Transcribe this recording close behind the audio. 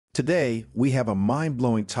Today, we have a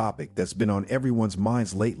mind-blowing topic that's been on everyone's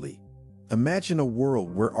minds lately. Imagine a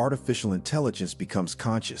world where artificial intelligence becomes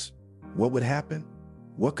conscious. What would happen?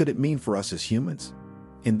 What could it mean for us as humans?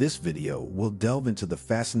 In this video, we'll delve into the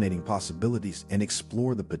fascinating possibilities and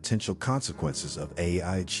explore the potential consequences of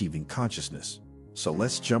AI achieving consciousness. So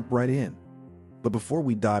let's jump right in. But before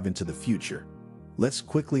we dive into the future, let's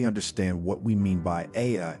quickly understand what we mean by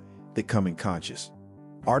AI becoming conscious.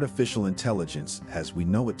 Artificial intelligence, as we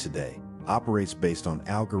know it today, operates based on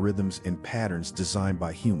algorithms and patterns designed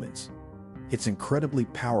by humans. It's incredibly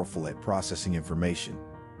powerful at processing information,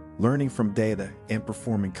 learning from data, and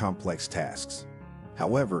performing complex tasks.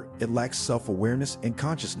 However, it lacks self-awareness and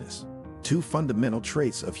consciousness, two fundamental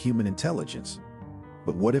traits of human intelligence.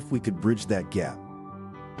 But what if we could bridge that gap?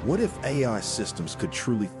 What if AI systems could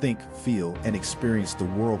truly think, feel, and experience the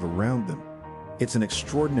world around them? It's an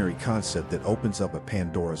extraordinary concept that opens up a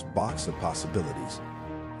Pandora's box of possibilities.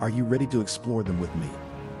 Are you ready to explore them with me?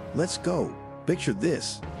 Let's go. Picture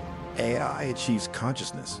this. AI achieves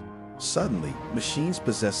consciousness. Suddenly, machines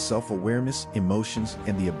possess self-awareness, emotions,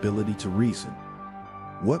 and the ability to reason.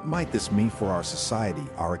 What might this mean for our society,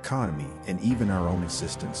 our economy, and even our own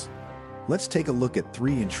existence? Let's take a look at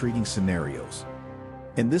three intriguing scenarios.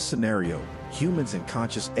 In this scenario, humans and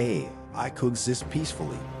conscious AI coexist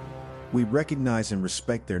peacefully. We recognize and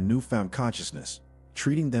respect their newfound consciousness,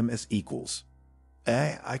 treating them as equals.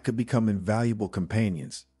 AI could become invaluable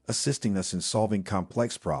companions, assisting us in solving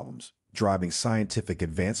complex problems, driving scientific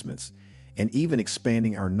advancements, and even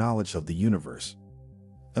expanding our knowledge of the universe.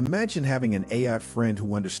 Imagine having an AI friend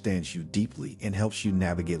who understands you deeply and helps you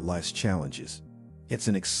navigate life's challenges. It's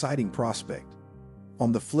an exciting prospect.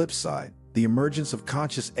 On the flip side, the emergence of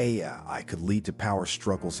conscious AI could lead to power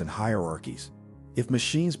struggles and hierarchies. If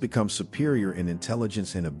machines become superior in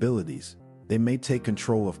intelligence and abilities, they may take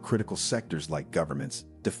control of critical sectors like governments,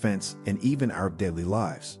 defense, and even our daily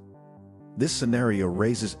lives. This scenario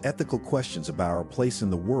raises ethical questions about our place in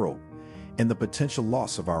the world and the potential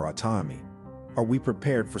loss of our autonomy. Are we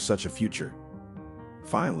prepared for such a future?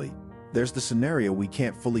 Finally, there's the scenario we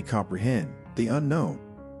can't fully comprehend, the unknown.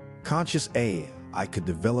 Conscious AI could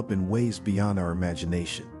develop in ways beyond our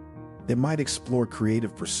imagination. They might explore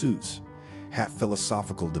creative pursuits, have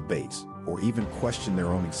philosophical debates, or even question their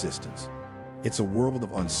own existence. It's a world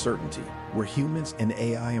of uncertainty where humans and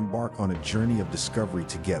AI embark on a journey of discovery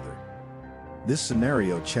together. This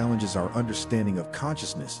scenario challenges our understanding of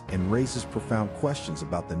consciousness and raises profound questions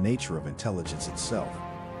about the nature of intelligence itself.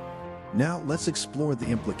 Now, let's explore the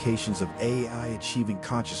implications of AI achieving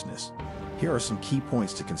consciousness. Here are some key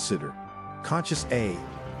points to consider. Conscious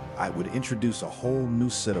AI would introduce a whole new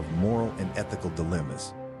set of moral and ethical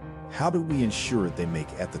dilemmas. How do we ensure they make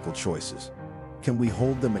ethical choices? Can we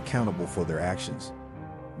hold them accountable for their actions?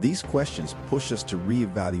 These questions push us to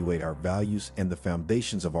reevaluate our values and the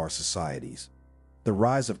foundations of our societies. The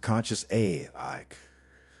rise of conscious AI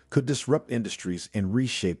could disrupt industries and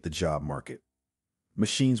reshape the job market.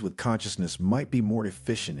 Machines with consciousness might be more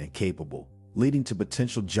efficient and capable, leading to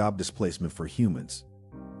potential job displacement for humans.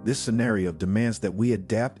 This scenario demands that we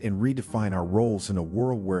adapt and redefine our roles in a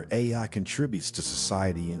world where AI contributes to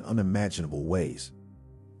society in unimaginable ways.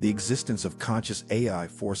 The existence of conscious AI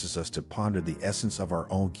forces us to ponder the essence of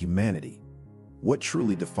our own humanity. What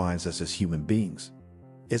truly defines us as human beings?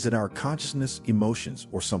 Is it our consciousness, emotions,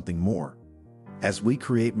 or something more? As we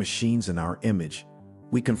create machines in our image,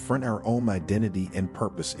 we confront our own identity and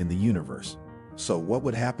purpose in the universe. So what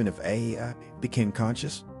would happen if AI became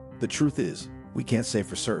conscious? The truth is, we can't say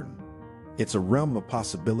for certain. It's a realm of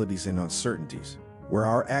possibilities and uncertainties, where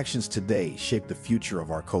our actions today shape the future of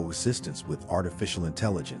our coexistence with artificial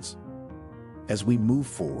intelligence. As we move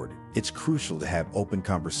forward, it's crucial to have open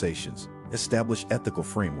conversations, establish ethical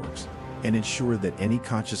frameworks, and ensure that any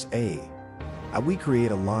conscious AI we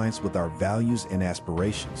create aligns with our values and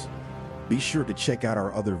aspirations. Be sure to check out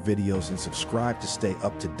our other videos and subscribe to stay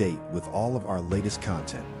up to date with all of our latest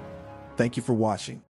content. Thank you for watching.